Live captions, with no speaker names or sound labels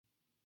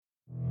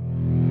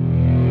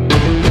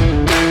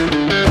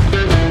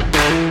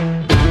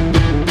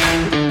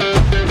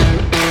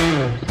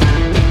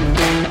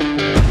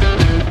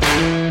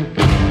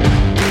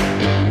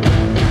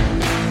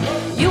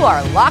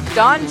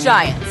LockedOn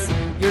Giants,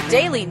 your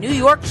daily New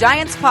York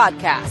Giants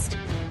podcast.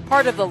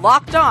 Part of the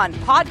LockedOn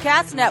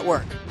Podcast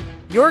Network,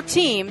 your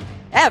team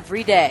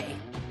every day.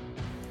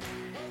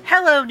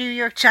 Hello, New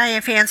York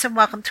Giant fans, and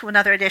welcome to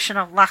another edition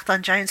of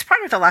LockedOn Giants,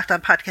 part of the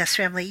LockedOn Podcast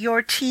family,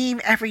 your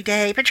team every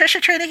day. Patricia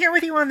Traina here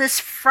with you on this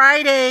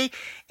Friday,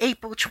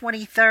 April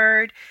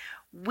 23rd.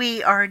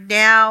 We are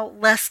now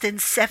less than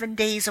 7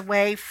 days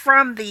away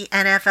from the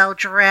NFL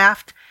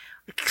draft.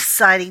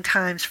 Exciting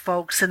times,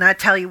 folks. And I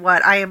tell you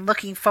what, I am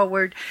looking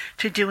forward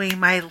to doing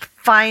my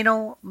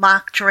final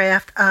mock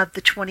draft of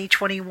the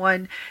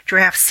 2021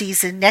 draft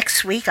season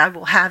next week. I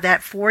will have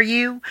that for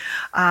you.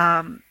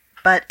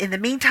 But in the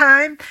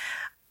meantime,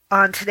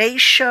 on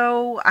today's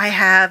show, I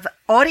have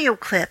audio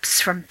clips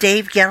from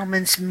Dave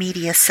Gettleman's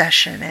media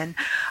session.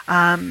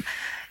 And,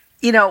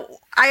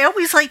 I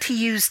always like to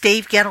use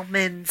Dave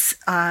Gettleman's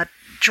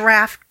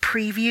draft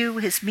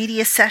preview, his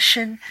media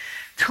session,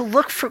 to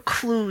look for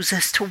clues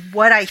as to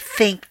what I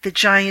think the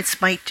Giants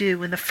might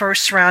do in the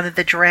first round of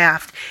the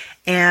draft.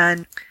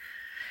 And,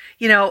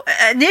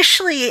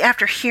 initially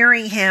after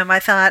hearing him, I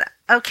thought,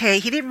 okay,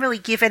 he didn't really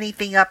give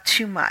anything up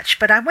too much.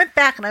 But I went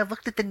back and I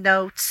looked at the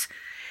notes,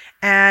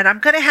 and I'm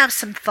going to have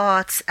some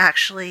thoughts,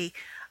 actually,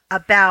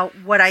 about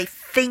what I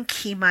think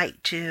he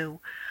might do,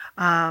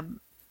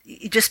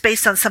 just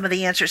based on some of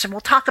the answers. And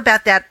we'll talk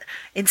about that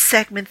in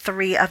segment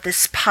 3 of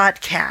this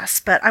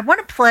podcast. But I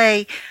want to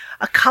play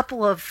a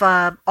couple of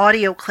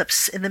audio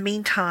clips in the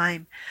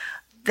meantime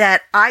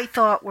that I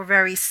thought were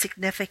very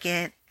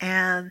significant.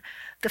 And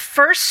the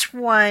first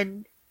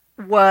one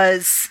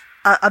was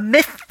a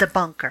myth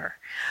debunker.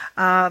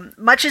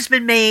 Much has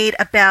been made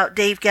about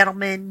Dave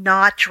Gettleman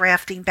not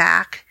drafting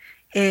back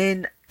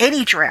in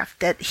any draft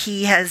that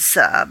he has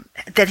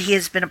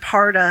been a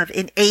part of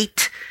in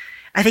 8.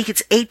 I think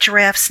it's 8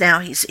 drafts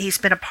now he's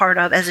been a part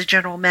of as a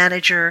general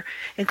manager,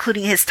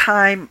 including his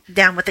time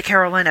down with the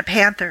Carolina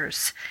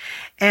Panthers.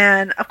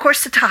 And of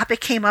course, the topic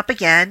came up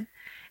again.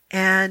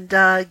 And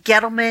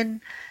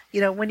Gettleman,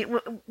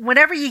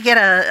 whenever you get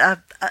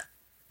a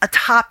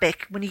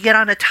topic, when you get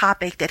on a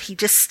topic that he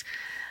just,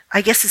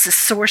 I guess, is a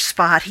sore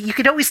spot, you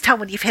can always tell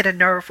when you've hit a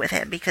nerve with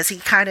him, because he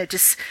kind of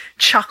just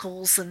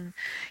chuckles and,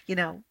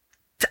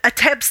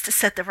 attempts to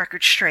set the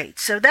record straight.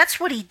 So that's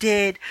what he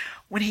did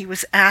when he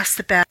was asked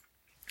about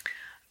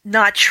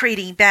not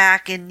trading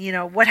back and,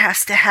 what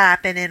has to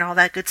happen and all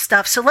that good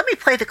stuff. So let me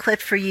play the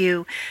clip for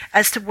you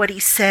as to what he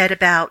said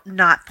about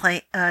not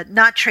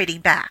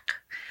trading back.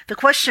 The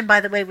question, by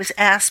the way, was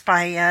asked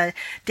by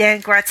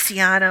Dan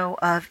Graziano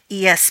of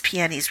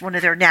ESPN. He's one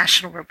of their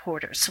national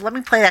reporters. So let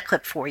me play that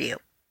clip for you.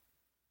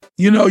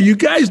 You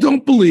guys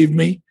don't believe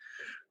me.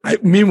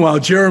 Meanwhile,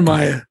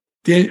 Jeremiah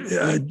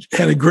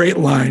had a great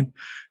line.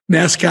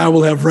 NASCAR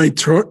will have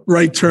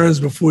right turns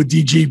before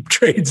DG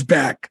trades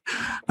back.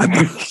 I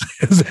think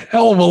it was a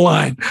hell of a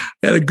line.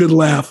 I had a good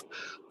laugh.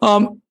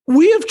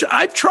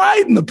 I've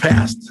tried in the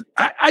past.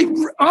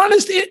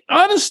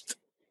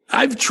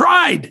 I've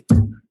tried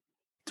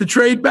to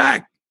trade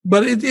back,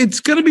 but it's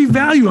going to be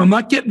value. I'm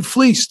not getting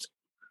fleeced.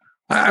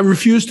 I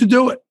refuse to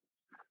do it.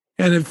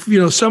 And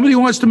if somebody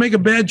wants to make a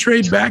bad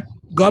trade back,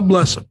 God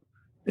bless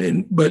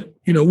them. But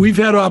we've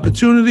had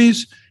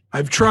opportunities.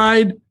 I've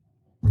tried.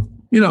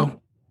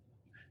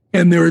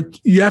 And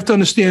you have to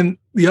understand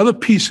the other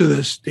piece of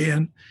this,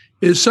 Dan,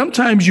 is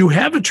sometimes you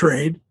have a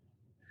trade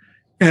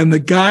and the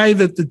guy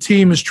that the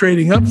team is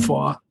trading up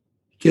for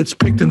gets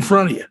picked in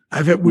front of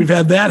you. We've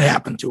had that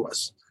happen to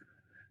us.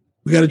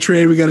 We got to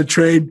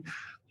trade.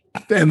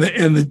 And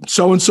the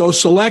so-and-so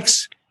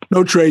selects,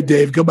 no trade,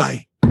 Dave,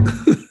 goodbye.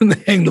 And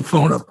they hang the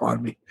phone up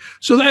on me.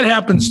 So that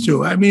happens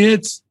too. I mean,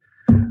 it's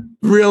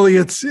really,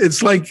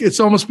 it's like,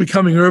 it's almost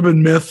becoming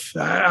urban myth.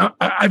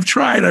 I've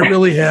tried, I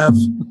really have.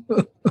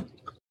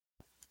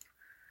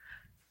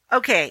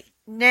 Okay,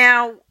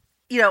 now,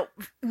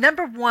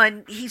 number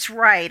one, he's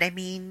right. I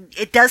mean,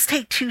 it does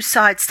take two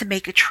sides to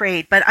make a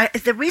trade. But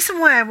the reason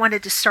why I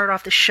wanted to start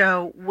off the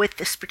show with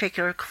this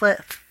particular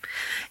clip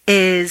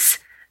is,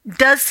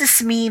 does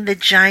this mean the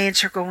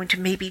Giants are going to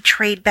maybe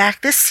trade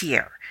back this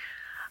year?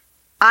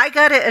 I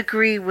got to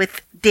agree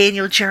with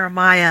Daniel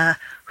Jeremiah,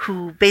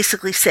 who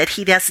basically said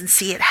he doesn't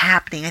see it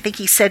happening. I think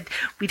he said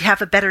we'd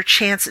have a better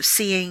chance of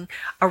seeing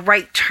a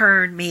right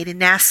turn made in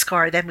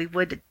NASCAR than we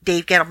would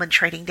Dave Gettleman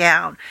trading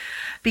down.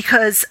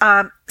 Because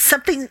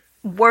something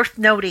worth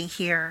noting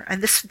here,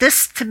 and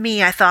this to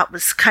me I thought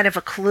was kind of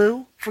a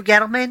clue for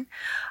Gettleman.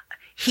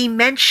 He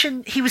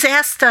was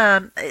asked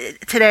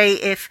today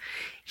if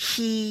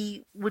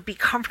he would be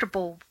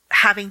comfortable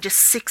having just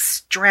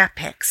 6 draft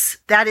picks.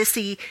 That is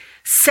the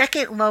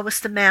second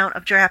lowest amount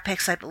of draft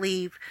picks, I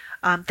believe,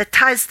 that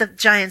ties the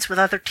Giants with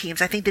other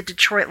teams. I think the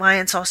Detroit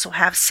Lions also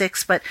have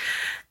 6, but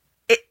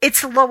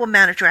it's a low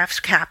amount of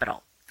draft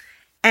capital.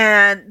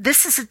 And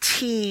this is a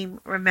team,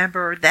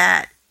 remember,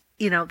 that,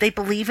 they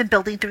believe in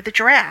building through the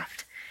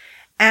draft.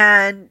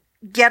 And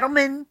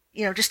Gettleman,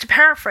 just to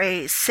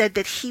paraphrase, said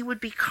that he would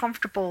be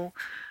comfortable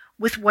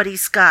with what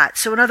he's got.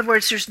 So in other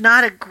words, there's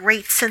not a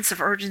great sense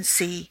of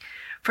urgency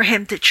for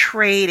him to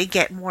trade and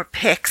get more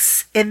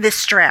picks in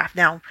this draft.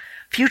 Now,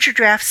 Future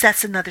drafts,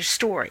 that's another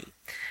story.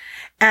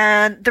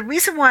 And the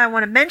reason why I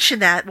want to mention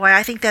that, why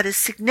I think that is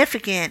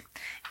significant,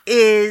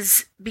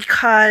 is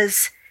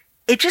because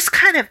it just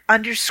kind of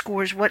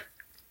underscores what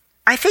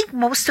I think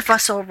most of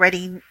us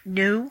already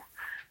knew.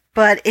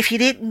 But if you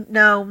didn't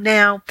know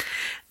now,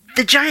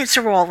 the Giants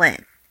are all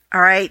in.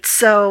 All right.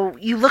 So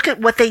you look at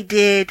what they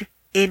did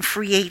in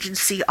free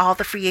agency, all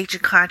the free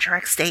agent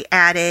contracts they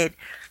added.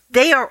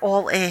 They are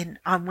all in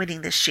on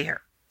winning this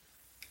year.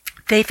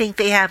 They think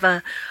they have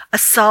a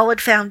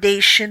solid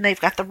foundation. They've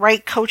got the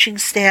right coaching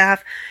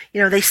staff.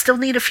 They still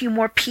need a few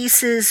more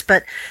pieces,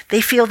 but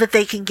they feel that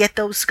they can get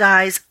those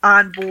guys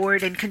on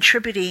board and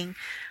contributing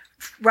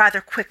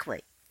rather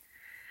quickly.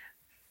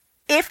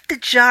 If the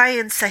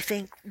Giants, I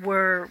think,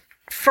 were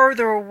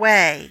further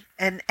away,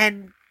 and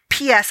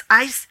P.S.,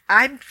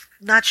 I'm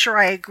not sure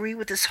I agree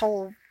with this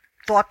whole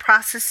thought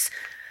process,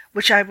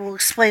 which I will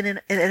explain in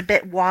a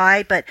bit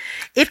why, but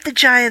if the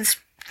Giants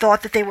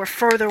thought that they were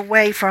further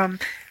away from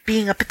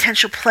being a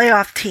potential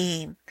playoff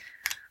team,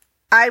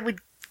 I would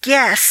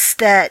guess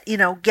that,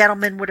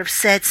 Gettleman would have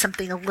said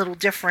something a little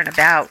different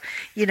about,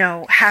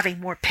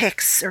 having more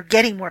picks or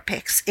getting more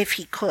picks if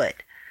he could.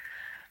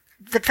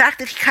 The fact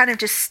that he kind of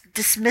just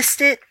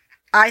dismissed it,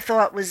 I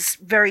thought was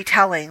very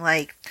telling.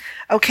 Like,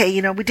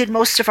 okay, we did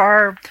most of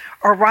our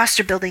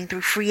roster building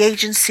through free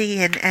agency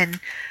and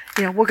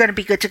we're going to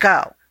be good to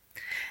go.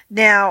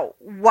 Now,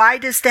 why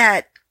does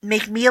that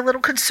make me a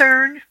little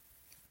concerned?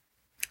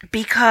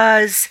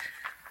 Because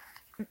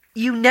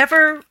you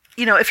never,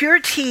 if you're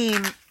a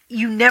team,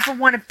 you never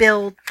want to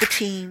build the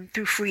team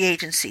through free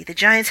agency. The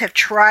Giants have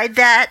tried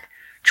that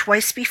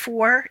twice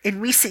before,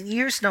 in recent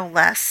years no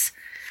less,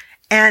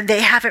 and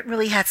they haven't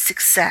really had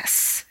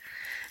success.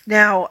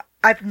 Now,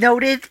 I've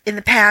noted in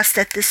the past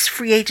that this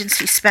free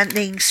agency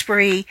spending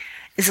spree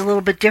is a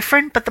little bit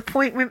different, but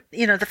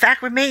the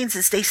fact remains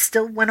is they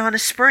still went on a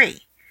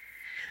spree.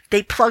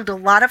 They plugged a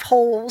lot of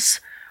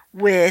holes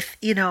with,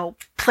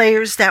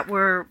 players that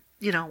were,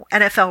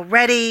 NFL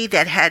ready,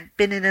 that had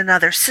been in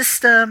another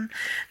system,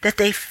 that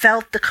they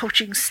felt the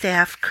coaching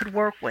staff could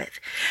work with.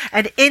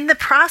 And in the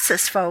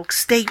process,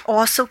 folks, they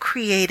also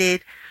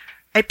created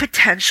a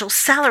potential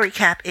salary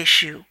cap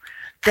issue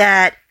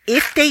that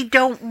if they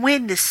don't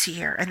win this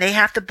year and they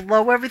have to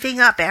blow everything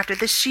up after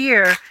this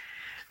year,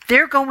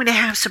 they're going to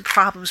have some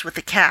problems with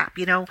the cap.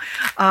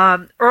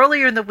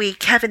 Earlier in the week,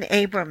 Kevin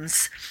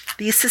Abrams,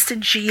 the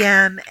assistant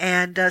GM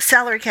and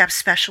salary cap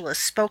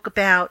specialist, spoke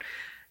about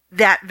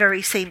that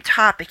very same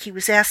topic. He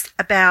was asked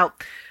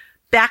about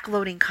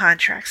backloading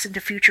contracts into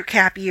future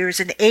cap years,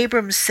 and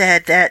Abrams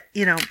said that,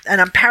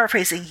 and I'm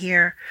paraphrasing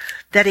here,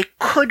 that it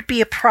could be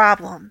a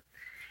problem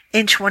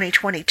in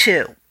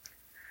 2022.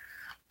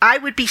 I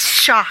would be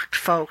shocked,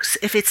 folks,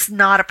 if it's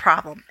not a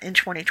problem in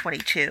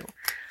 2022.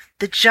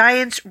 The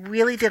Giants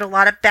really did a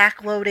lot of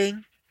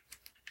backloading.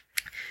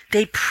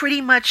 They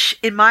pretty much,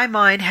 in my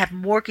mind, have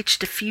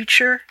mortgaged the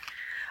future.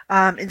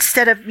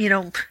 Instead of,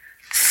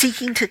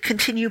 seeking to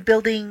continue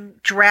building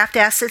draft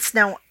assets.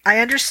 Now, I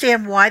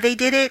understand why they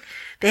did it.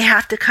 They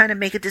have to kind of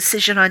make a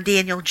decision on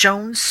Daniel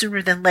Jones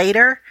sooner than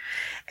later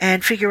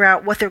and figure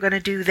out what they're going to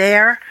do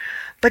there.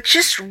 But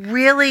just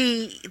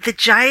really, the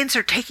Giants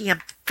are taking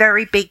a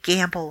very big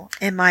gamble,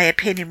 in my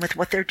opinion, with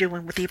what they're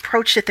doing, with the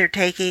approach that they're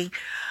taking.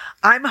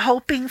 I'm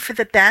hoping for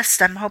the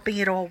best. I'm hoping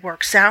it all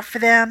works out for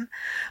them.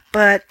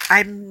 But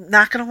I'm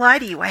not going to lie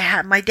to you. I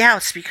have my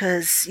doubts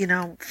because,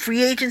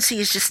 free agency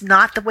is just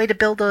not the way to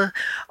build a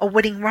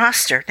winning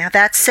roster. Now,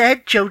 that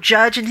said, Joe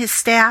Judge and his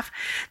staff,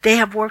 they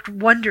have worked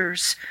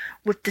wonders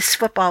with this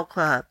football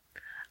club.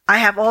 I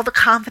have all the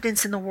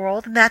confidence in the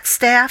world in that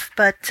staff,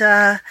 but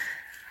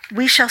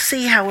we shall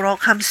see how it all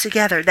comes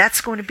together.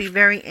 That's going to be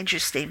very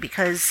interesting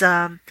because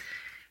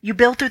you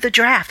build through the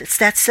draft. It's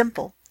that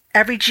simple.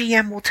 Every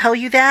GM will tell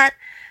you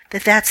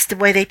that's the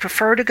way they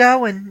prefer to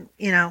go. And,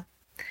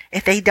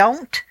 if they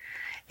don't,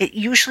 it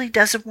usually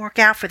doesn't work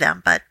out for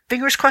them. But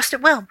fingers crossed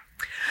it will.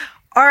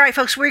 All right,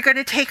 folks, we're going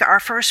to take our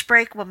first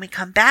break. When we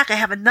come back, I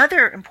have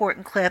another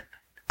important clip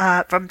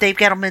from Dave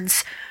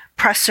Gettleman's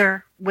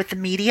presser with the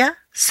media.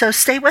 So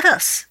stay with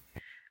us.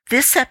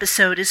 This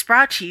episode is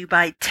brought to you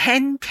by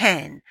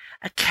 1010,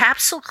 a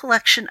capsule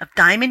collection of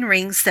diamond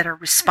rings that are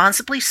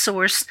responsibly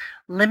sourced,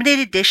 limited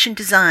edition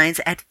designs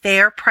at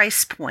fair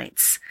price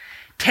points.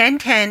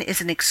 1010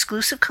 is an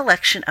exclusive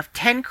collection of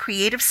 10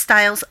 creative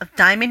styles of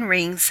diamond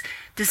rings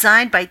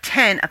designed by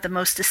 10 of the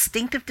most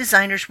distinctive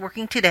designers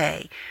working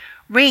today,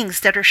 rings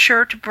that are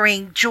sure to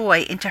bring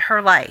joy into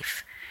her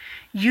life.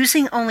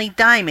 Using only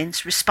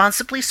diamonds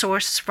responsibly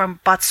sourced from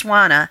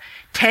Botswana,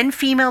 10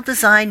 female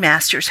design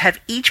masters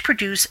have each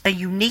produced a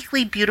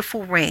uniquely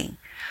beautiful ring.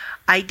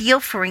 Ideal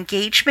for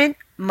engagement,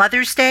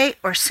 Mother's Day,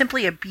 or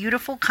simply a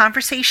beautiful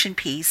conversation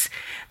piece,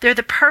 they're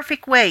the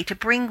perfect way to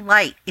bring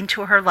light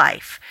into her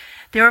life.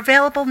 They're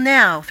available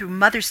now through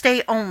Mother's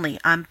Day only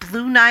on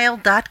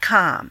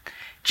BlueNile.com.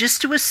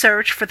 Just do a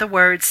search for the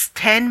words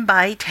 10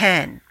 by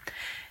 10.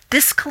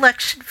 This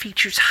collection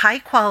features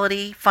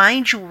high-quality,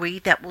 fine jewelry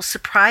that will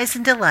surprise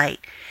and delight,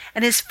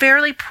 and is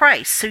fairly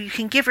priced so you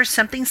can give her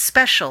something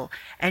special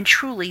and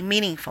truly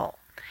meaningful.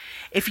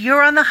 If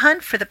you're on the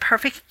hunt for the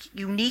perfect,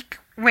 unique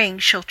ring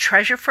she'll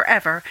treasure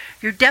forever,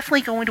 you're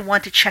definitely going to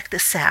want to check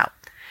this out.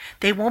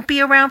 They won't be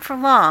around for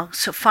long,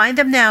 so find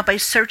them now by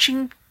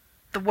searching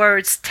the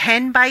words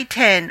 10 by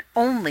 10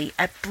 only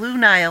at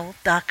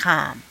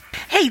BlueNile.com.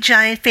 Hey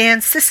Giant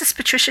fans, this is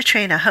Patricia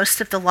Traina, host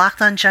of the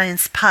LockedOn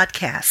Giants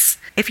podcast.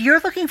 If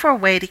you're looking for a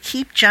way to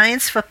keep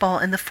Giants football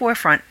in the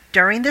forefront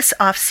during this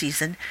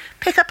off-season,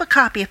 pick up a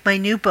copy of my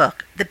new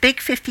book, The Big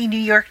 50 New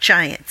York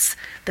Giants,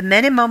 The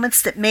Men and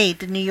Moments That Made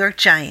the New York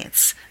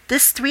Giants.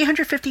 This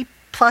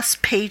 350-plus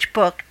page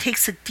book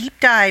takes a deep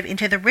dive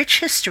into the rich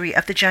history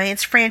of the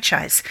Giants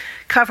franchise,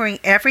 covering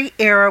every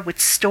era with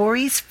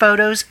stories,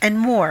 photos, and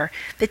more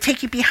that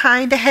take you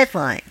behind the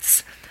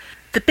headlines.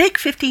 The Big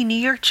 50 New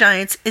York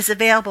Giants is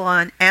available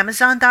on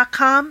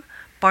Amazon.com,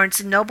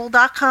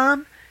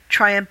 BarnesandNoble.com,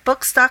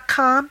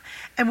 TriumphBooks.com,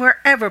 and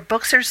wherever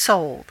books are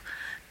sold.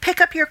 Pick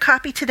up your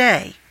copy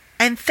today,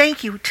 and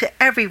thank you to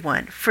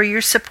everyone for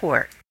your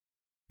support.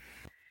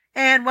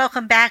 And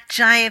welcome back,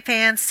 Giant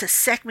fans, to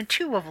segment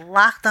 2 of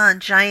Locked On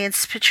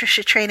Giants.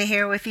 Patricia Traina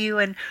here with you,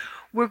 and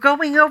we're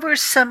going over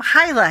some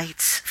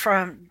highlights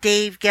from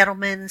Dave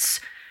Gettleman's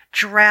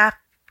draft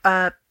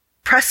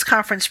press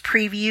conference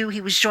preview.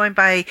 He was joined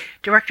by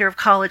Director of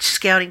College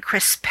Scouting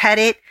Chris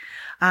Pettit.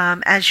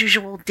 As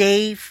usual,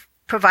 Dave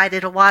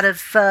provided a lot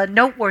of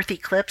noteworthy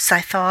clips,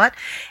 I thought,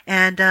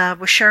 and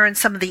we're sharing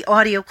some of the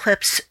audio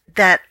clips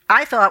that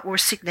I thought were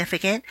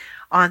significant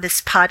on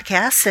this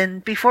podcast.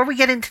 And before we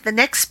get into the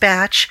next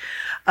batch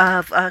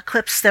of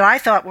clips that I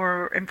thought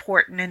were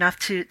important enough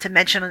to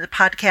mention on the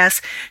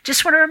podcast,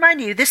 just want to remind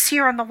you, this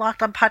year on the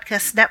Locked On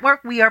Podcast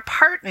Network, we are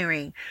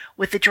partnering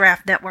with the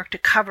Draft Network to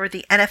cover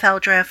the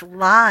NFL Draft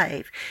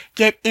live.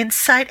 Get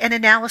insight and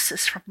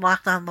analysis from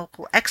Locked On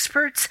local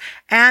experts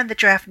and the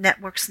Draft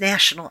Network's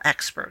national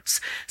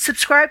experts.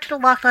 Subscribe to the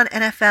Locked On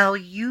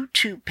NFL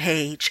YouTube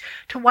page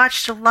to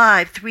watch the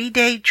live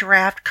 3-day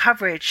draft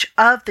coverage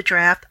of the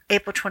draft,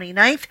 April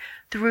 29th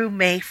through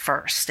May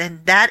 1st.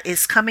 And that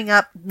is coming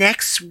up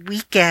next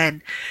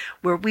weekend,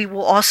 where we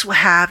will also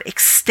have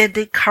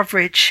extended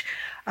coverage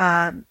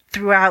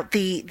throughout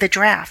the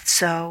draft.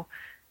 So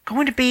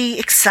going to be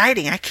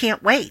exciting. I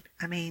can't wait.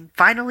 I mean,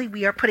 finally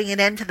we are putting an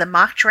end to the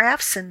mock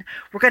drafts and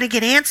we're going to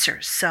get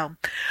answers. So,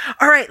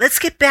 all right, let's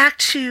get back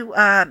to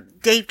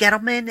Dave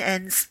Gettleman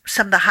and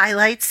some of the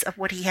highlights of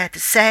what he had to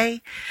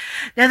say.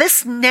 Now,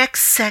 this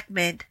next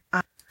segment,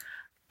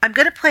 I'm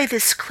going to play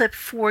this clip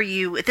for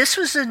you. This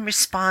was in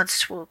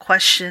response to a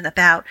question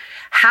about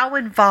how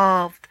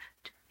involved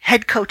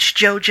head coach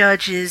Joe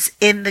Judge is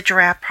in the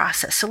draft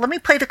process. So let me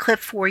play the clip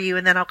for you,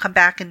 and then I'll come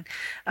back and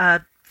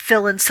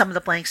fill in some of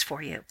the blanks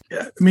for you.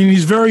 Yeah, I mean,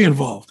 he's very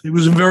involved. He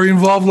was very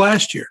involved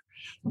last year.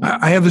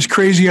 I have this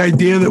crazy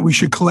idea that we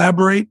should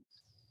collaborate,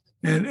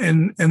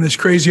 and this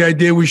crazy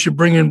idea we should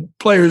bring in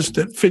players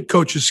that fit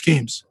coaches'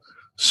 schemes.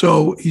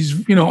 So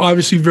he's,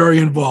 obviously very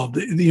involved.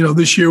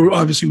 This year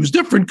obviously was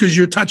different because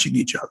you're touching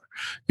each other.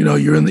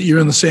 You're in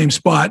the same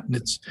spot,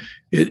 and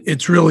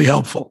it's really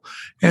helpful.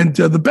 And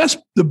the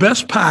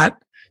best part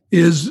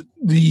is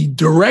the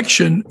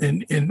direction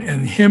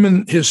and him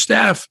and his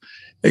staff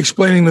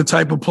explaining the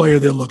type of player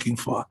they're looking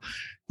for.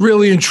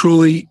 Really and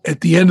truly,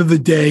 at the end of the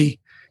day,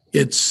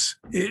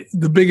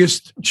 the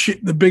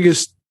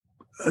biggest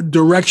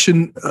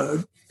direction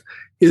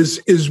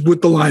is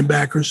with the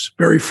linebackers.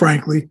 Very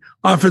frankly,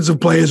 offensive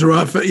players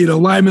are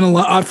linemen,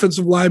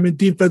 offensive linemen,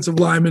 defensive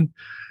linemen,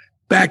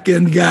 back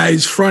end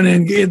guys, front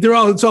end.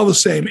 It's all the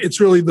same.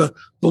 It's really the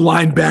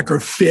linebacker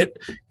fit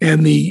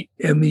and the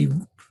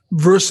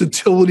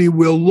versatility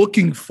we're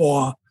looking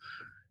for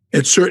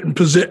at certain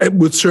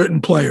with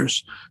certain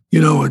players.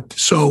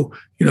 So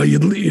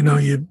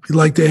you'd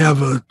like to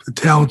have a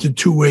talented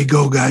two-way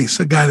go guy,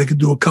 a guy that can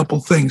do a couple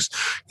things.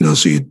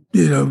 So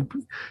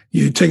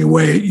you take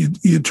away,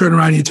 you turn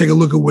around, and you take a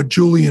look at what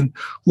Julian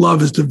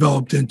Love has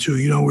developed into.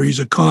 Where he's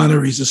a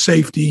corner, he's a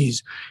safety,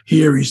 he's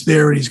here, he's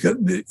there, and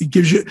it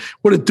gives you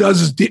what it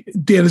does is,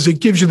 Dan, is it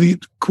gives you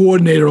the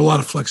coordinator a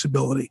lot of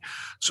flexibility.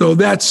 So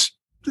that's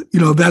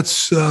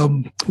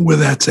where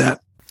that's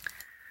at.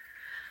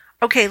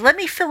 Okay, let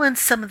me fill in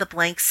some of the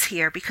blanks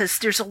here, because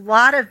there's a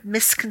lot of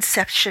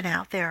misconception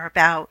out there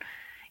about,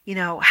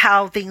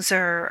 how things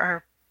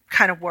are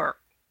kind of work.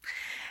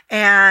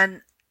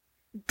 And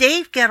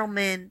Dave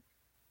Gettleman,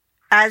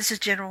 as a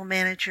general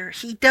manager,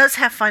 he does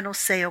have final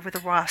say over the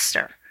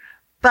roster,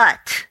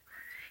 but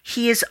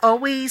he has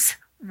always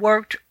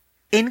worked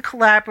in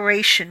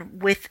collaboration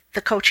with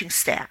the coaching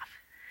staff.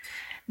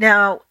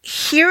 Now,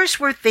 here's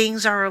where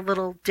things are a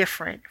little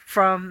different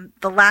from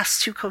the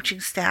last two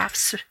coaching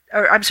staffs,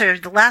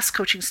 the last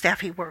coaching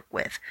staff he worked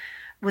with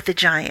the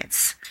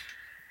Giants.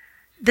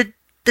 The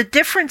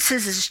difference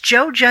is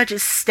Joe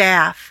Judge's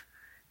staff,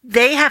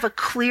 they have a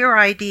clear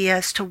idea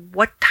as to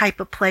what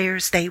type of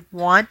players they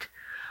want,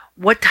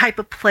 what type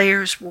of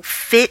players will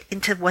fit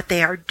into what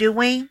they are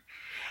doing.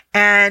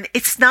 And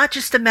it's not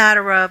just a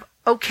matter of,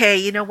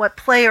 okay,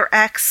 player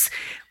X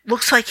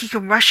looks like he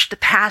can rush the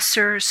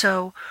passer,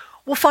 so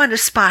we'll find a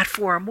spot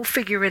for him. We'll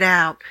figure it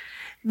out.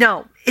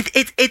 No,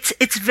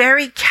 it's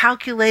very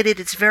calculated.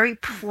 It's very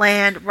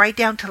planned, right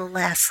down to the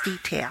last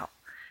detail.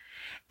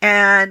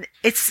 And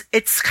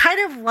it's kind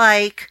of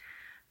like,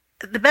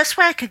 the best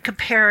way I can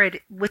compare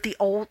it with the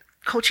old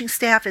coaching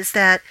staff is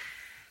that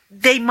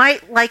they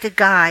might like a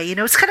guy.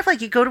 It's kind of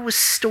like you go to a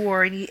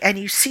store and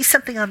you see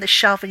something on the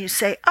shelf and you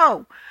say,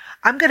 oh,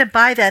 I'm going to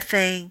buy that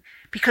thing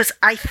because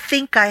I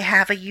think I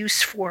have a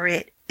use for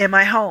it in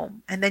my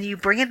home. And then you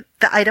bring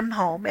the item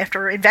home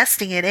after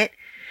investing in it,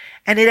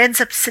 and it ends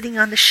up sitting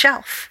on the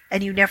shelf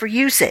and you never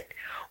use it.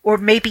 Or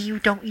maybe you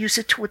don't use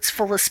it to its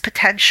fullest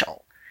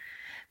potential.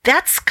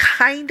 That's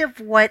kind of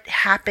what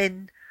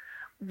happened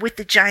with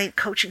the Giant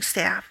coaching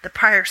staff, the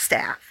prior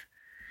staff.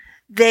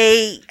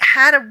 They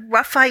had a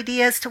rough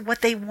idea as to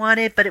what they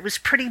wanted, but it was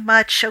pretty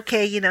much,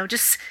 okay,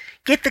 just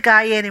get the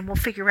guy in and we'll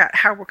figure out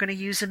how we're going to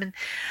use him. And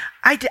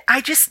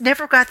I just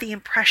never got the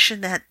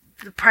impression that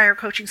the prior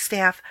coaching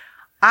staff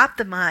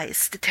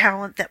optimized the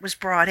talent that was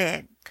brought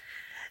in.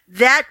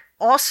 That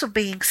also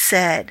being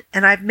said,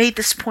 and I've made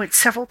this point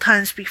several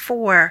times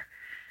before,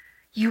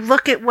 you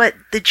look at what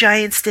the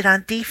Giants did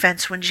on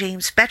defense when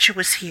James Betcher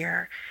was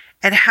here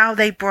and how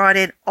they brought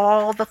in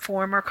all the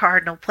former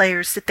Cardinal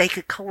players that they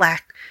could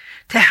collect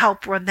to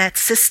help run that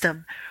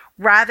system,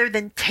 rather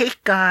than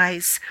take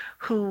guys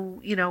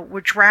who, were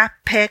draft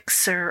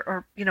picks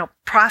or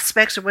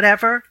prospects or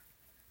whatever,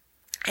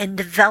 and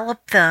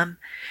develop them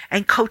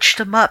and coach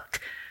them up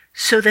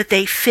so that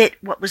they fit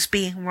what was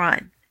being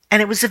run.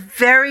 And it was a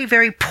very,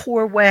 very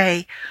poor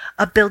way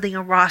of building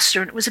a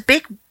roster. And it was a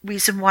big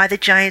reason why the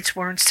Giants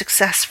weren't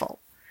successful.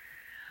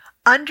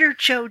 Under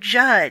Joe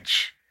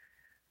Judge,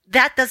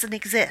 that doesn't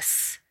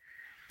exist.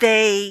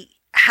 They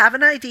have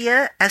an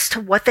idea as to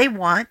what they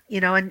want,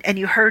 and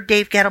you heard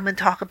Dave Gettleman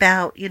talk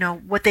about,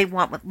 what they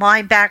want with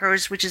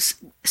linebackers, which is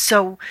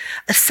so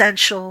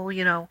essential,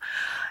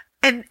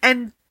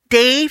 and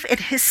Dave and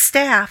his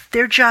staff,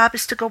 their job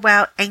is to go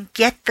out and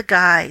get the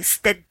guys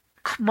that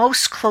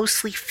most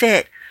closely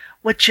fit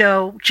what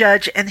Joe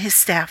Judge and his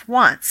staff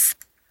wants.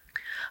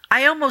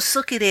 I almost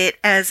look at it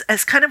as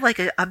kind of like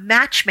a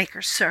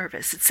matchmaker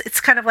service. It's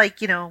kind of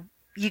like,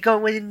 you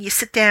go in, you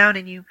sit down,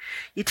 and you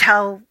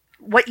tell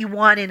what you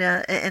want in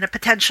a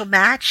potential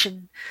match,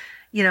 and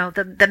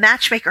the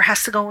matchmaker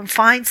has to go and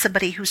find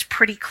somebody who's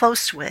pretty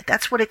close to it.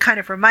 That's what it kind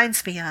of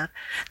reminds me of.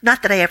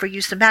 Not that I ever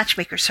used a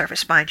matchmaker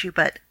service, mind you,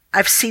 but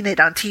I've seen it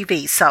on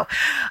TV. So,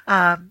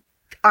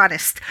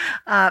 honest.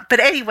 But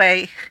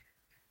anyway,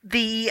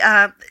 the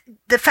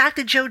fact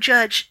that Joe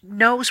Judge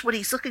knows what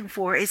he's looking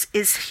for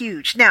is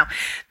huge. Now,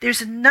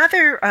 there's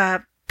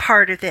another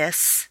part of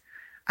this.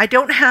 I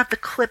don't have the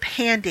clip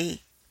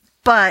handy,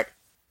 but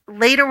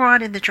later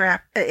on in the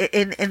draft,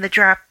 in the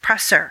draft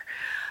presser,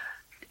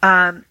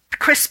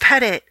 Chris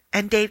Pettit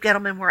and Dave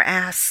Gettleman were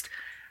asked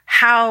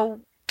how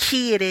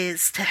key it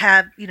is to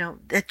have,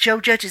 that Joe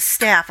Judge's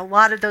staff, a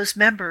lot of those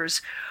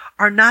members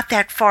are not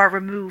that far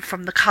removed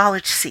from the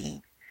college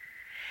scene.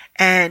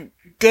 And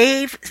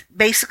Dave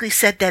basically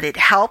said that it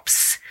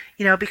helps,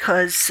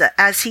 because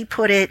as he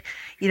put it,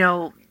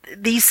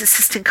 these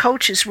assistant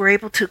coaches were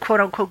able to, quote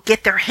unquote,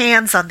 get their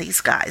hands on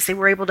these guys. They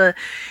were able to,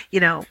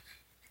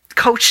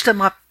 coach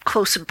them up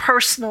close and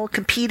personal,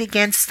 compete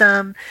against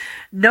them,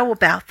 know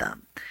about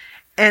them.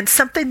 And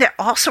something that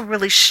also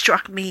really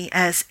struck me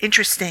as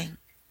interesting,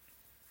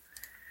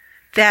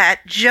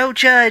 that Joe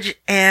Judge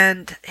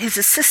and his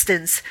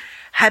assistants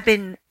have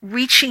been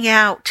reaching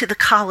out to the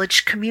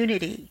college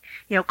community,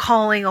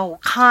 calling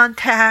old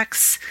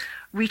contacts,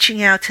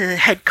 reaching out to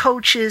head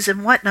coaches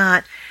and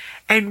whatnot,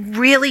 and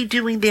really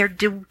doing their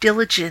due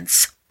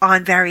diligence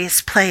on various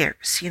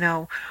players.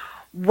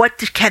 What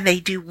can they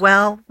do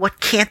well?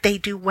 What can't they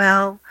do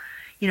well?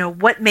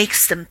 What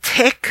makes them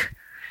tick?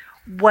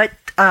 What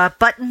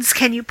buttons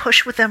can you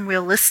push with them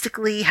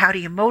realistically? How do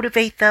you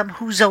motivate them?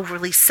 Who's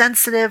overly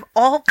sensitive?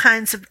 All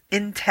kinds of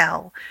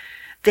intel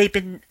they've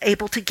been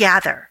able to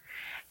gather.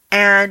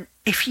 And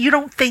if you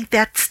don't think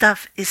that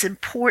stuff is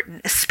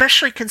important,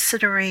 especially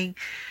considering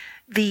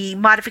the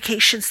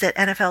modifications that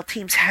NFL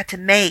teams had to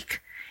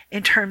make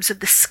in terms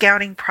of the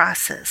scouting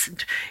process,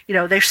 and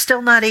they're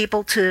still not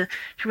able to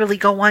really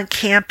go on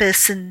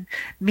campus and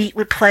meet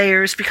with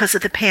players because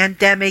of the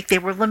pandemic. They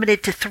were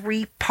limited to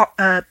 3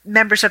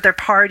 members of their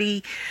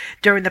party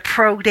during the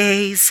pro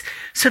days,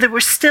 so there were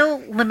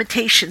still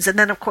limitations. And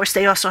then, of course,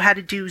 they also had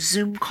to do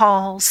Zoom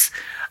calls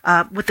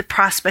with the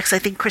prospects. I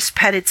think Chris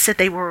Pettit said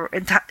they were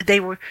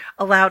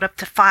allowed up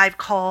to 5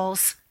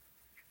 calls.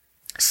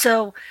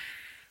 So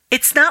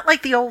it's not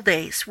like the old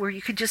days where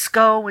you could just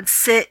go and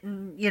sit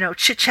and,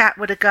 chit chat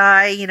with a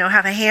guy,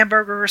 have a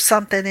hamburger or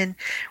something and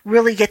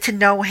really get to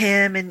know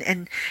him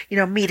and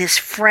meet his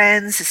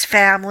friends, his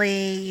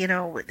family,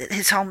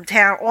 his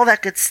hometown, all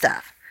that good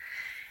stuff.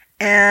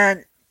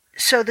 And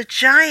so the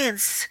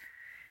Giants,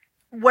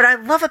 what I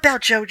love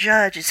about Joe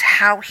Judge is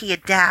how he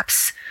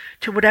adapts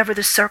to whatever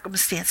the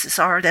circumstances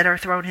are that are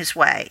thrown his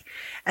way.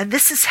 And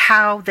this is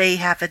how they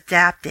have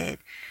adapted.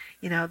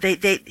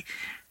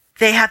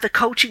 They have the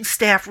coaching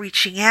staff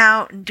reaching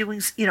out and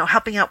doing,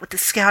 helping out with the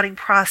scouting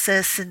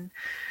process and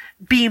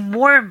being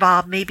more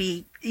involved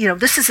maybe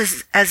this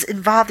is as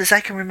involved as I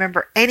can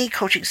remember any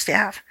coaching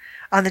staff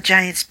on the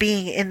Giants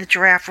being in the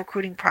draft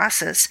recruiting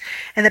process.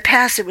 In the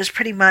past, it was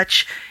pretty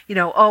much,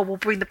 we'll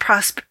bring the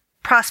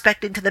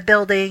prospect into the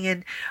building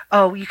and,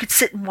 you could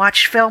sit and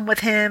watch film with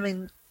him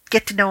and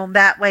get to know him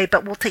that way,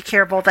 but we'll take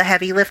care of all the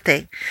heavy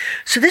lifting.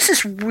 So this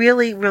is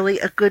really, really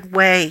a good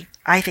way,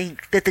 I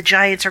think, that the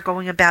Giants are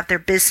going about their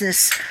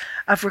business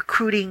of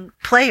recruiting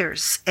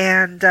players.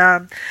 And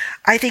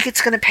I think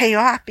it's going to pay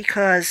off,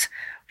 because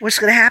what's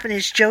going to happen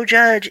is Joe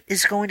Judge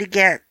is going to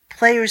get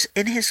players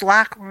in his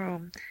locker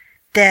room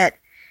that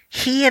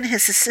he and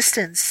his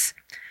assistants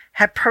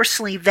have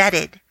personally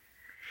vetted.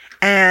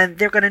 And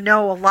they're going to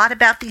know a lot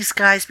about these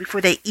guys before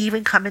they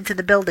even come into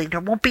the building. There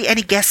won't be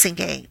any guessing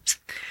games.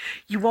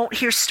 You won't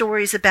hear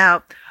stories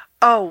about,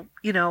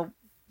 the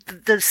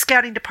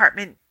scouting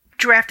department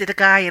drafted a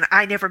guy and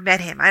I never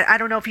met him. I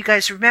don't know if you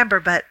guys remember,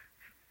 but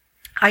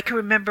I can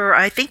remember,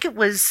 I think it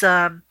was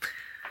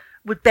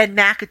with Ben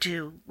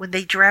McAdoo when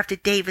they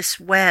drafted Davis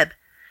Webb.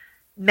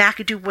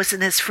 McAdoo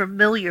wasn't as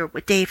familiar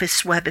with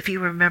Davis Webb, if you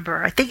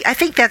remember. I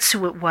think that's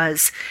who it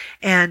was.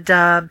 And,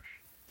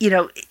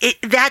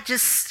 that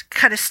just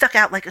kind of stuck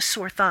out like a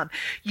sore thumb.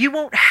 You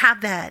won't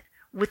have that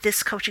with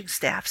this coaching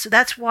staff. So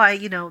that's why,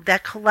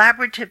 that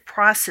collaborative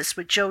process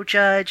with Joe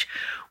Judge,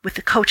 with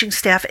the coaching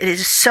staff, it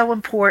is so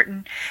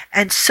important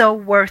and so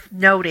worth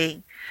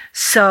noting.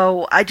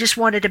 So I just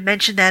wanted to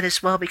mention that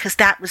as well, because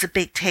that was a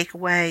big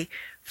takeaway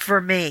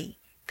for me.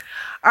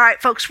 All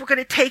right, folks, we're going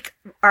to take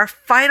our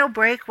final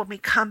break. When we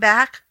come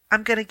back,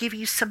 I'm going to give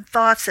you some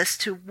thoughts as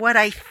to what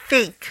I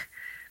think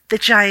the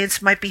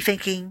Giants might be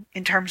thinking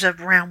in terms of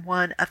round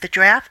 1 of the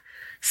draft.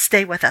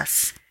 Stay with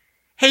us.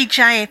 Hey,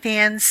 Giant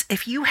fans,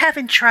 if you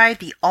haven't tried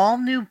the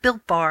all-new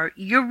Built Bar,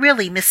 you're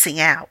really missing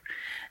out.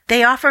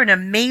 They offer an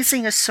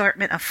amazing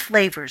assortment of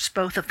flavors,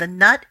 both of the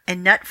nut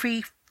and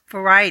nut-free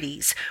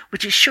varieties,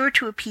 which is sure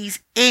to appease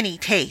any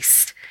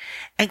taste.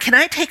 And can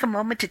I take a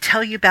moment to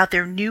tell you about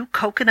their new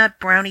coconut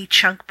brownie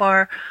chunk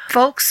bar?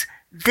 Folks,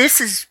 this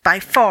is by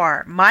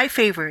far my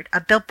favorite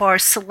of Built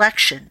Bar's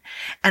selection,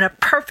 and a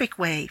perfect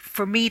way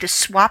for me to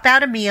swap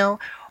out a meal,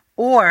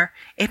 or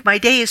if my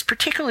day is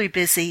particularly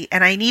busy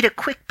and I need a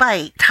quick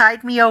bite,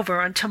 tide me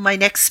over until my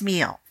next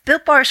meal.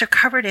 Built Bars are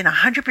covered in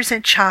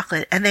 100%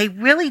 chocolate, and they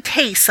really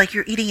taste like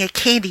you're eating a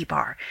candy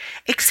bar,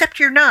 except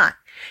you're not.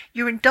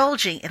 You're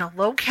indulging in a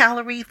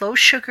low-calorie,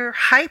 low-sugar,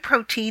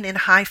 high-protein, and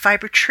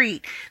high-fiber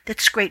treat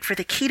that's great for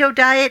the keto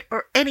diet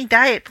or any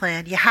diet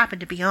plan you happen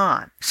to be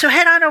on. So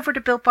head on over to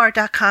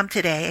BuiltBar.com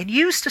today and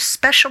use the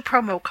special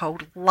promo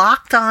code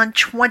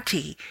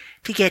LockedOn20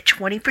 to get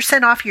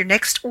 20% off your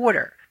next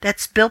order.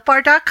 That's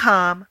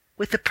BuiltBar.com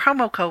with the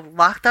promo code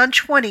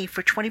LockedOn20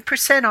 for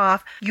 20%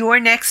 off your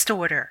next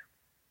order.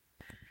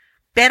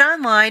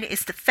 BetOnline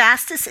is the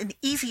fastest and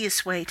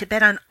easiest way to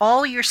bet on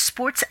all your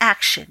sports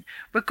action,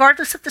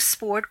 regardless of the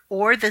sport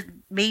or the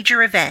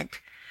major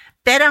event.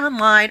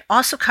 BetOnline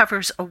also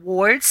covers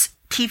awards,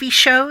 TV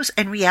shows,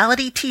 and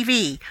reality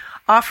TV,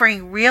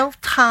 offering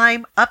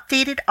real-time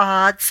updated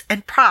odds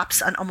and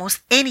props on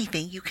almost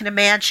anything you can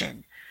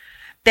imagine.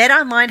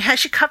 BetOnline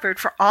has you covered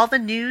for all the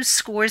news,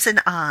 scores,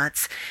 and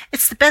odds.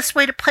 It's the best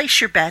way to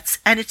place your bets,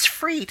 and it's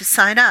free to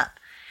sign up.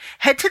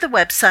 Head to the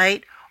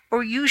website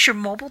or use your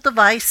mobile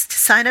device to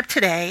sign up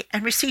today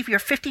and receive your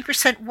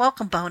 50%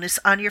 welcome bonus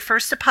on your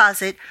first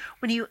deposit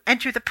when you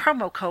enter the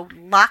promo code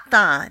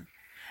LOCKEDON.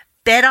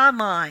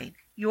 BetOnline,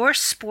 your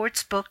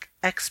sportsbook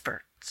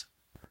experts.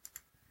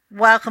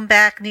 Welcome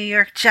back, New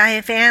York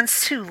Giant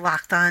fans, to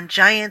LockedOn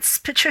Giants.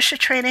 Patricia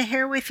Traina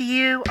here with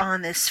you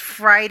on this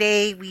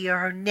Friday. We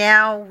are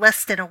now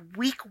less than a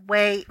week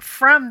away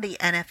from the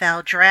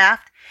NFL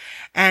draft.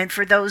 And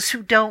for those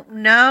who don't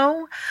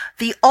know,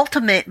 the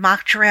Ultimate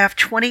Mock Draft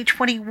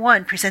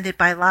 2021 presented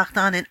by Locked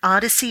On and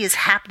Odyssey is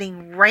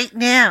happening right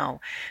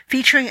now,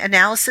 featuring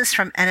analysis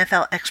from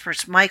NFL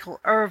experts Michael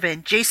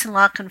Irvin, Jason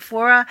La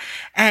Canfora,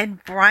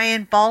 and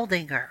Brian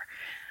Baldinger.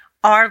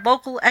 Our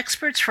local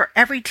experts for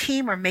every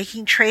team are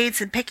making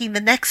trades and picking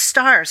the next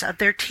stars of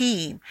their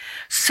team.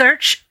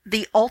 Search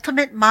the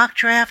Ultimate Mock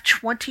Draft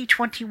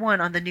 2021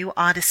 on the new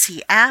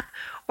Odyssey app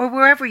or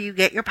wherever you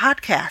get your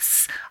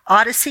podcasts.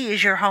 Odyssey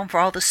is your home for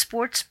all the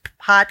sports,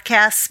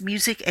 podcasts,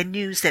 music, and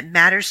news that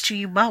matters to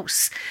you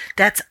most.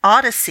 That's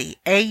Odyssey,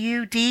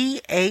 Audacy.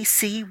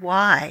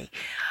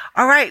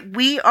 All right,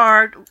 we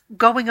are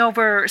going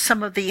over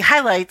some of the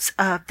highlights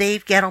of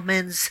Dave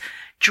Gettleman's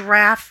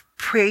draft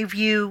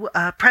preview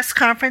press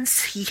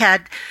conference. He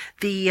had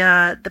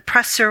the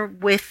presser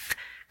with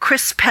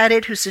Chris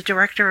Pettit, who's the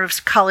director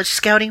of college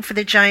scouting for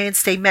the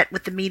Giants. They met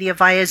with the media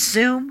via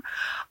Zoom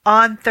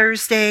on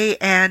Thursday,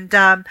 and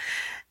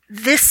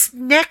this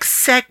next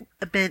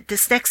segment,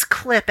 this next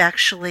clip,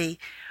 actually,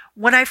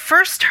 when I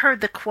first heard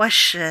the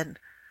question,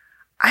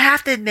 I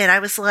have to admit, I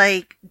was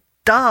like,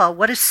 duh,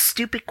 what a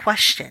stupid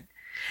question.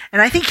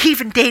 And I think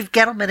even Dave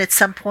Gettleman at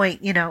some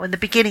point, in the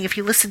beginning, if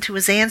you listen to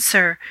his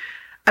answer,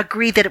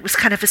 agreed that it was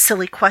kind of a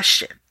silly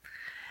question.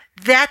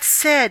 That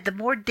said, the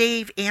more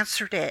Dave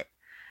answered it,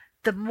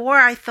 the more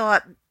I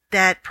thought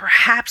that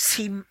perhaps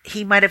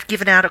he might have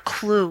given out a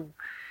clue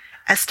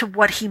as to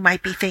what he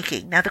might be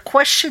thinking. Now, the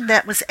question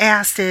that was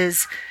asked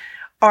is,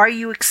 are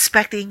you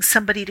expecting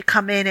somebody to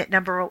come in at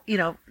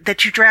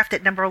that you draft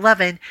at number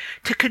 11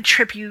 to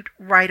contribute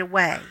right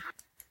away?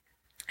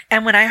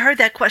 And when I heard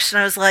that question,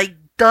 I was like,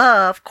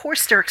 duh, of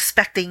course they're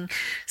expecting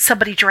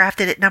somebody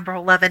drafted at number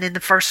 11 in the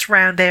first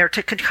round there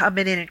to come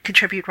in and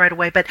contribute right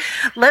away. But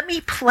let me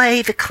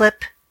play the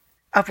clip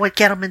of what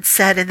Gettleman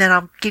said, and then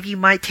I'll give you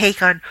my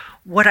take on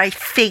what I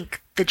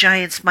think the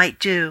Giants might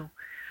do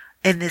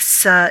in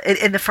this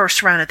in the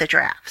first round of the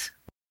draft.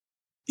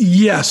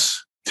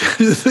 Yes.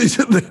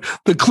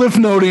 The Cliff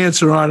Note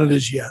answer on it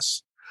is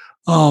yes.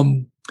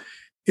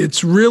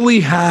 It's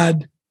really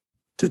hard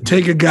to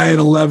take a guy at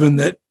 11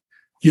 that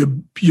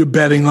you're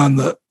betting on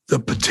the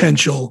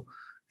potential.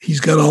 He's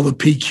got all the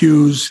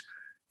PQs.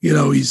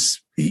 It's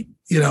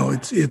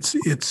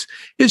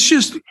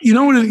just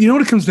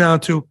what it comes down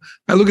to.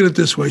 I look at it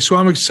this way. So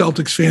I'm a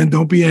Celtics fan.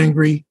 Don't be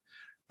angry,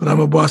 but I'm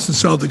a Boston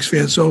Celtics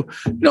fan. So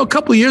a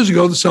couple of years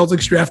ago, the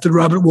Celtics drafted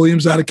Robert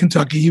Williams out of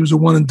Kentucky. He was a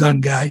one and done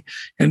guy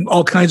and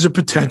all kinds of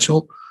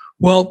potential.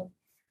 Well,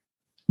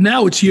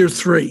 now it's year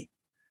 3,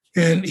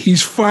 and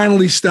he's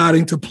finally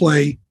starting to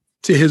play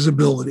to his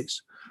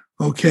abilities.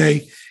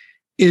 Okay.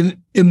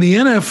 In the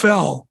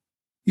NFL,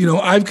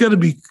 I've got to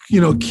be,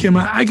 Kim,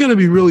 I got to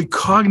be really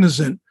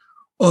cognizant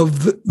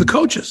of the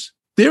coaches.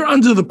 They're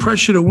under the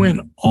pressure to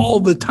win all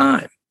the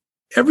time.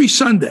 Every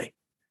Sunday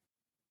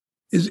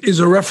is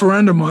a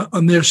referendum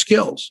on their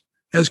skills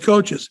as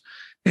coaches.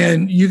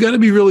 And you got to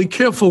be really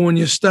careful when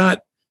you start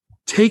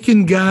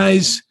taking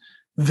guys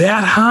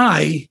that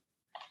high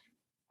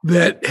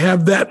that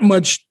have that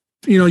much,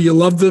 you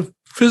love the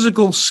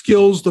physical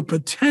skills, the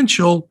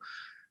potential,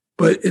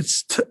 but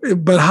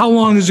but how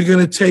long is it going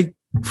to take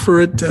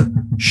for it to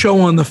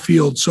show on the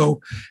field? So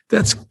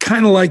that's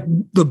kind of like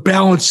the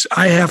balance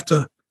I have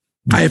to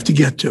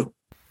get to.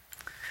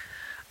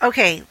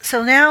 Okay,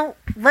 so now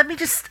let me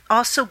just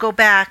also go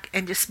back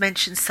and just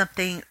mention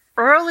something.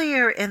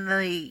 Earlier in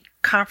the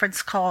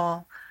conference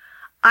call,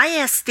 I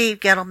asked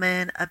Dave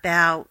Gettleman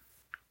about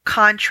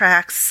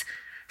contracts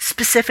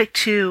specific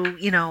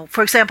to,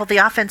 for example, the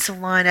offensive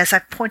line. As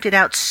I've pointed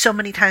out so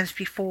many times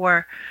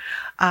before,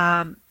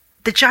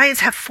 the Giants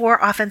have 4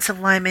 offensive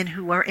linemen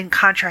who are in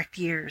contract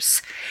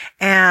years,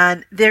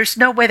 and there's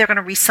no way they're going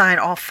to re-sign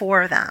all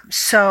 4 of them.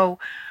 So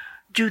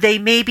do they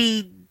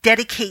maybe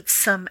dedicate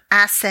some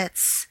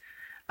assets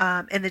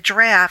in the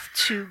draft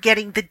to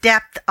getting the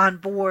depth on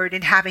board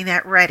and having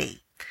that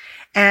ready?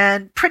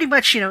 And pretty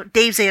much,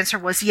 Dave's answer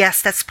was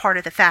yes, that's part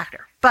of the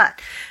factor.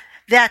 But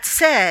that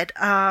said,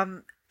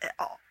 I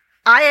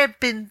have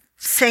been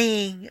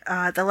saying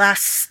the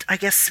last,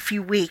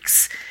 few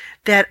weeks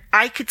that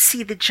I could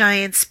see the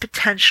Giants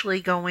potentially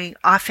going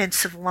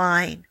offensive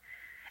line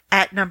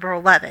at number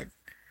 11.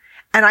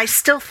 And I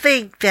still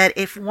think that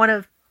if one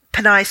of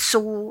Penei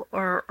Sewell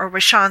or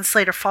Rashawn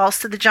Slater falls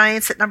to the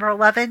Giants at number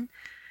 11,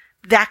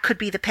 that could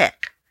be the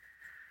pick.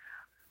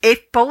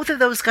 If both of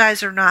those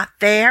guys are not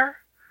there,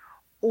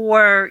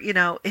 or,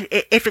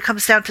 if it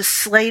comes down to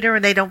Slater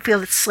and they don't feel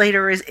that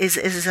Slater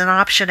is an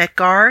option at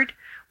guard,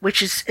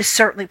 which is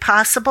certainly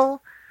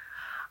possible,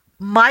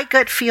 my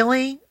gut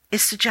feeling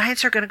is the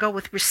Giants are going to go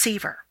with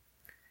receiver.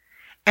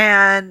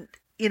 And,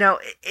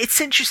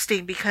 it's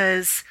interesting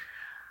because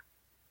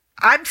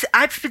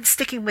I've been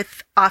sticking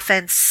with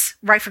offense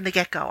right from the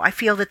get-go. I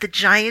feel that the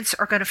Giants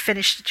are going to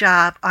finish the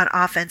job on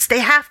offense. They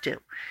have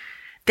to.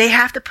 They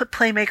have to put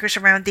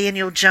playmakers around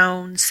Daniel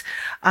Jones.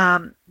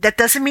 That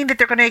doesn't mean that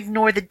they're going to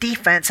ignore the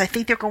defense. I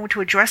think they're going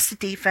to address the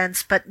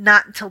defense, but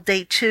not until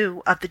day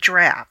 2 of the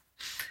draft.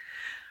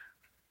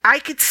 I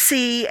could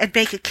see and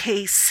make a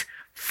case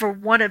for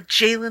one of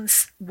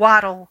Jalen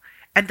Waddle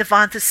and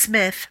Devonta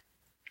Smith,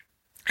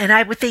 and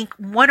I would think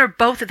one or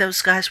both of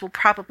those guys will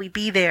probably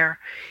be there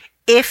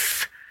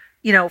if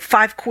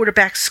 5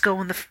 quarterbacks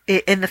go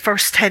in the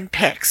first 10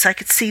 picks. I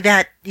could see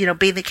that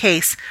being the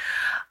case.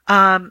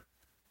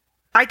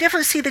 I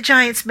definitely see the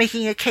Giants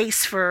making a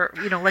case for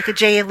like a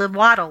Jalen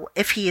Waddle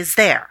if he is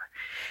there.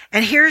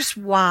 And here's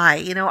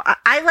why.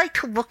 I like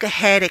to look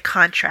ahead at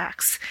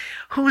contracts.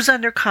 Who's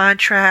under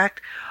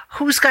contract?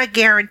 Who's got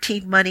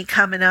guaranteed money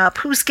coming up?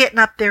 Who's getting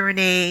up there in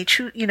age?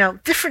 Who,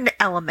 different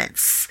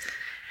elements.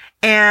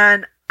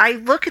 And I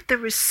look at the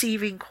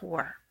receiving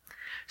core.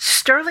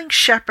 Sterling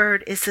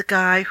Shepard is the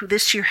guy who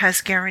this year has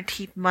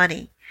guaranteed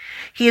money.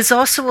 He is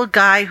also a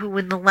guy who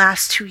in the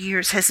last 2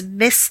 years has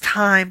missed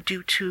time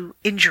due to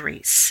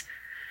injuries.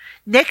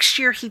 Next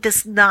year, he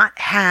does not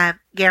have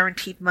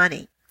guaranteed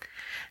money.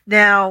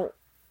 Now,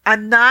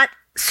 I'm not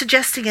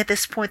suggesting at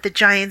this point the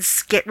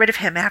Giants get rid of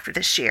him after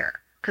this year,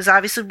 because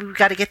obviously we've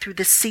got to get through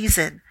this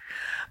season.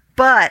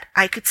 But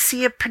I could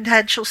see a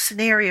potential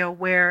scenario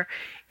where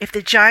if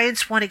the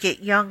Giants want to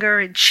get younger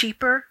and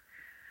cheaper,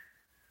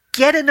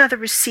 get another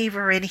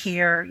receiver in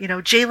here.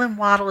 Jalen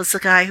Waddle is a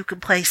guy who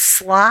can play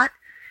slot.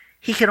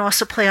 He can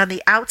also play on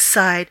the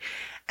outside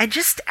and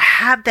just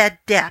have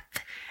that depth.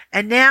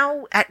 And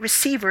now at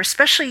receiver,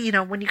 especially,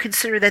 when you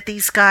consider that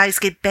these guys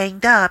get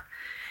banged up,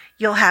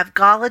 you'll have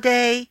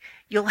Golladay,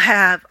 you'll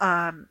have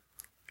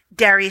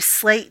Darius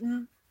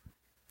Slayton.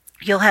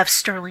 You'll have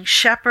Sterling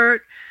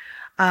Shepard.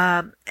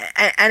 And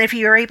if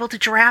you're able to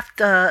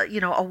draft, a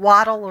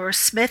Waddle or a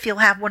Smith, you'll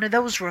have one of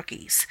those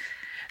rookies.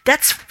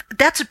 That's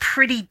a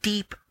pretty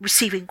deep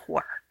receiving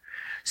core.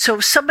 So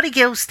if somebody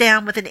goes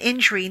down with an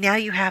injury, now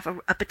you have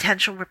a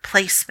potential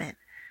replacement.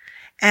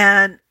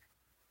 And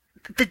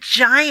the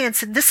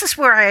Giants, and this is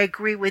where I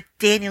agree with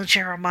Daniel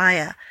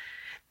Jeremiah,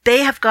 they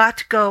have got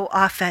to go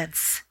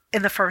offense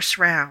in the first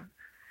round.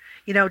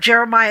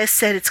 Jeremiah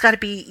said it's got to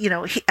be,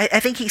 I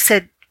think he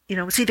said,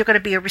 it's either going to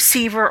be a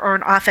receiver or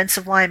an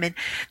offensive lineman.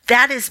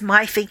 That is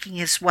my thinking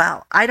as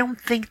well. I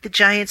don't think the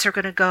Giants are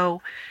going to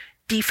go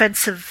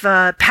defensive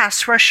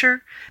pass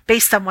rusher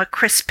based on what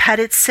Chris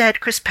Pettit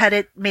said. Chris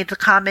Pettit made the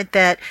comment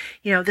that,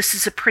 this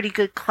is a pretty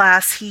good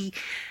class. He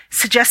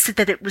suggested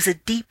that it was a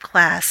deep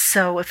class.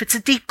 So if it's a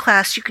deep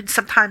class, you can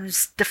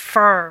sometimes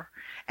defer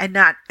and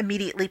not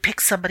immediately pick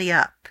somebody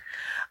up.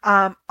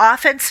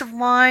 Offensive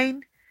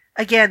line,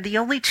 again, the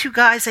only two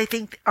guys I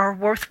think are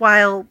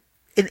worthwhile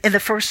in the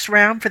first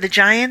round for the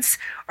Giants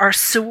are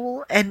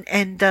Sewell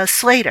and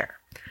Slater.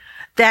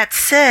 That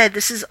said,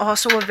 this is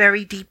also a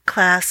very deep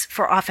class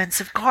for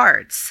offensive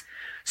guards.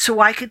 So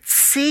I could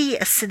see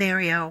a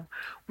scenario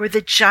where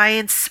the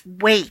Giants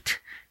wait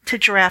to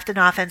draft an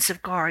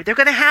offensive guard. They're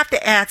going to have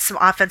to add some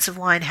offensive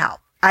line help.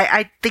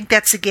 I think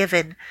that's a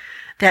given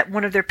that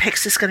one of their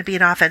picks is going to be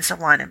an offensive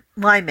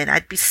lineman.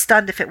 I'd be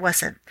stunned if it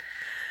wasn't.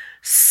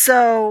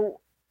 So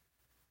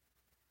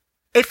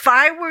if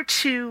I were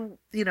to,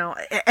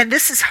 and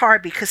this is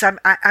hard because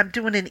I'm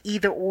doing an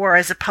either or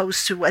as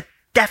opposed to a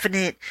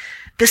definite,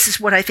 this is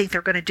what I think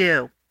they're going to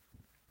do.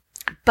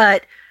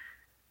 But,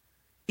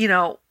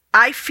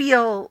 I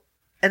feel,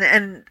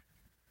 and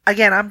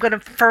again, I'm going to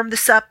firm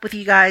this up with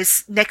you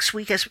guys next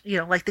week as,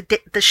 like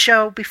the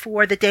show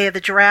before the day of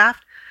the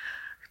draft,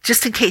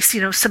 just in case,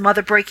 some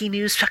other breaking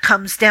news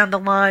comes down the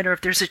line or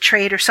if there's a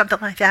trade or something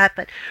like that.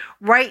 But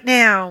right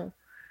now,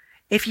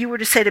 if you were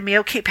to say to me,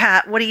 okay,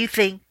 Pat, what do you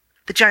think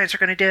the Giants are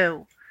going to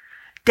do?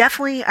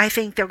 Definitely, I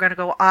think they're going to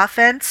go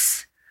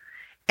offense.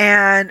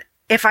 And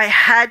if I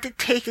had to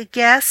take a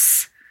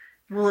guess,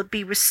 will it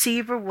be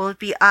receiver? Will it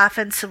be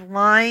offensive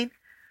line?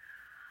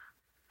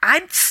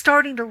 I'm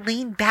starting to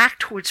lean back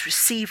towards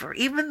receiver.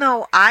 Even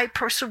though I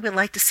personally would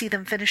like to see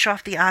them finish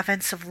off the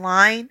offensive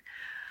line,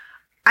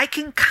 I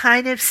can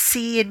kind of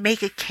see and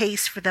make a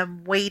case for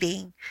them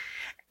waiting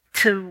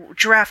to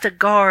draft a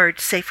guard,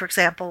 say, for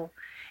example,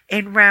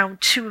 in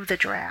round 2 of the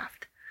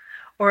draft.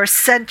 Or a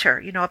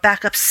center, a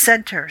backup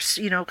center,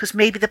 because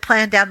maybe the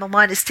plan down the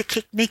line is to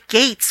kick Nick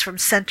Gates from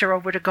center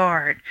over to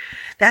guard.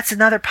 That's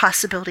another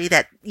possibility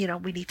that,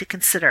 we need to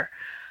consider.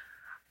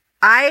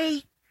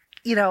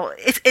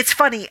 It's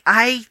funny.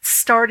 I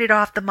started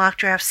off the mock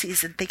draft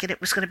season thinking it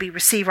was going to be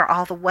receiver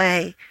all the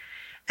way.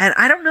 And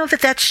I don't know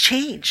that that's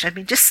changed. I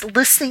mean, just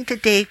listening to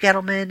Dave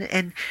Gettleman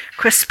and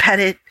Chris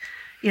Pettit,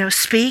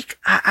 speak,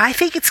 I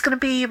think it's going to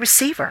be a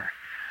receiver.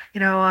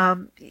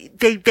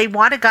 They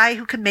want a guy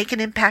who can make an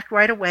impact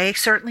right away.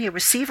 Certainly a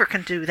receiver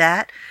can do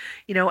that,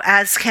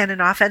 as can an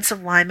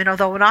offensive lineman,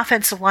 although an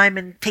offensive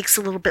lineman takes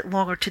a little bit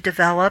longer to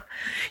develop.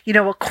 A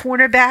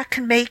cornerback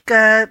can make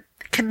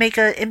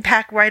an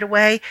impact right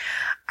away.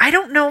 I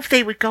don't know if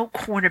they would go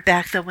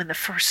cornerback though in the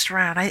first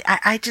round.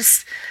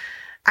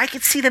 I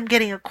could see them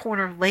getting a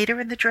corner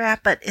later in the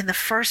draft, but in the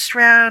first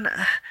round,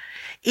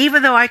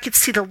 even though I could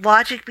see the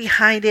logic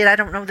behind it, I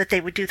don't know that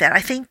they would do that. I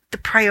think the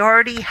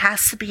priority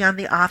has to be on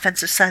the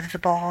offensive side of the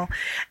ball,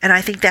 and I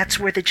think that's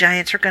where the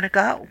Giants are going to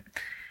go.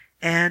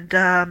 And,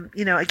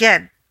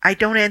 again, I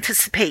don't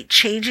anticipate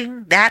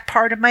changing that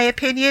part of my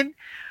opinion,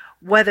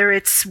 whether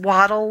it's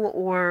Waddle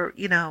or,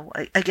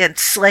 again,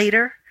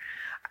 Slater.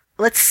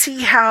 Let's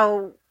see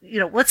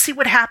let's see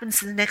what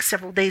happens in the next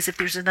several days if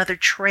there's another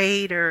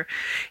trade or,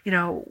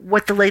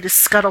 what the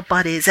latest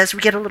scuttlebutt is. As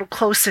we get a little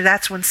closer,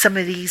 that's when some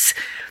of the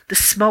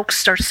smoke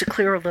starts to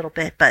clear a little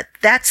bit. But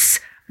that's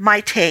my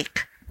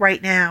take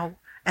right now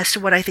as to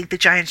what I think the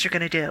Giants are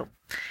going to do.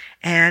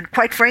 And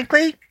quite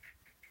frankly,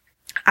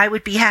 I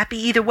would be happy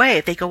either way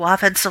if they go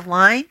offensive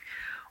line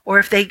or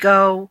if they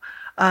go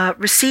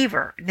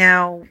receiver.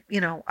 Now,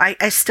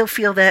 I still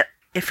feel that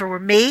if it were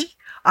me,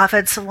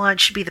 offensive line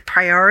should be the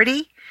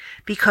priority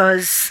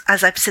because,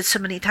 as I've said so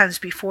many times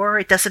before,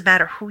 it doesn't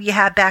matter who you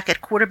have back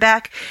at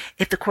quarterback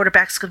if the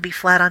quarterback's going to be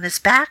flat on his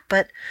back.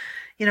 But,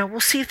 we'll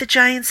see if the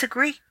Giants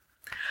agree.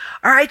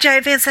 All right,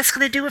 Giant fans, that's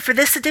going to do it for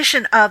this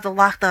edition of the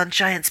LockedOn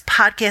Giants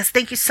podcast.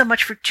 Thank you so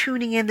much for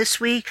tuning in this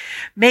week.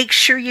 Make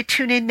sure you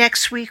tune in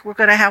next week. We're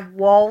going to have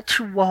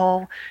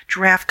wall-to-wall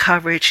draft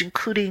coverage,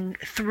 including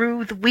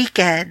through the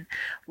weekend.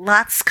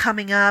 Lots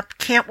coming up.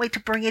 Can't wait to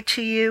bring it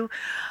to you.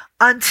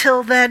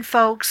 Until then,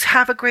 folks,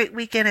 have a great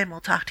weekend, and we'll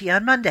talk to you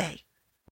on Monday.